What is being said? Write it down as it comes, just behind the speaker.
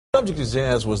Subject of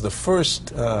Jazz was the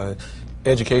first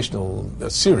educational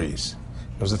series.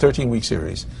 It was a 13-week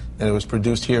series, and it was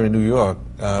produced here in New York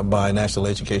by National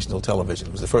Educational Television.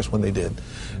 It was the first one they did.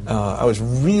 I was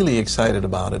really excited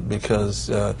about it because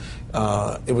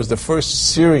it was the first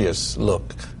serious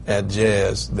look at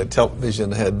jazz that television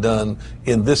had done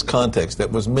in this context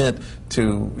that was meant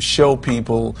to show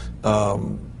people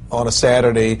on a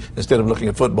Saturday, instead of looking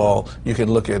at football, you can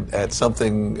look at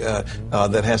something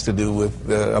that has to do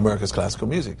with America's classical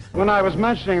music. When I was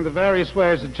mentioning the various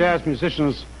ways that jazz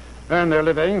musicians earn their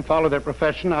living, follow their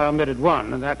profession, I omitted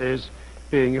one, and that is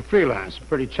being a freelance, a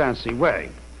pretty chancy way.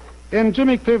 In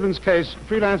Jimmy Cleveland's case,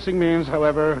 freelancing means,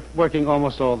 however, working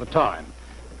almost all the time,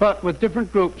 but with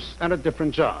different groups and at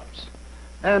different jobs.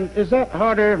 And is that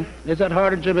harder,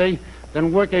 Jimmy,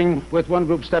 than working with one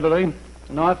group steadily?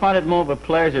 No, I find it more of a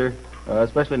pleasure,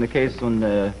 especially in the case when,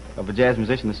 of a jazz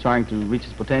musician that's trying to reach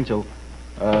his potential.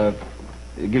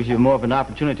 It gives you more of an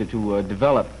opportunity to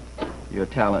develop your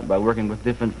talent by working with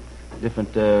different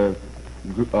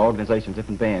group organizations,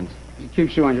 different bands. It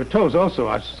keeps you on your toes also,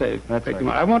 I should say. That's right.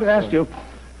 I want to ask you,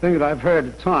 a thing that I've heard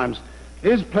at times,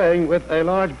 is playing with a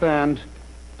large band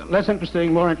less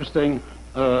interesting, more interesting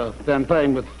than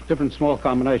playing with different small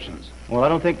combinations? Well, I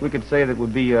don't think we could say that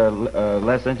would be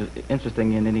less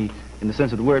interesting in the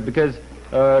sense of the word, because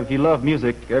if you love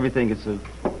music, everything is of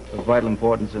vital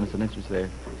importance and it's an interest there.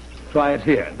 Try it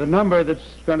here. The number that's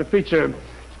going to feature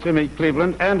Jimmy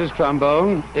Cleveland and his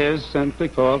trombone is simply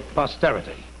called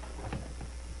Posterity.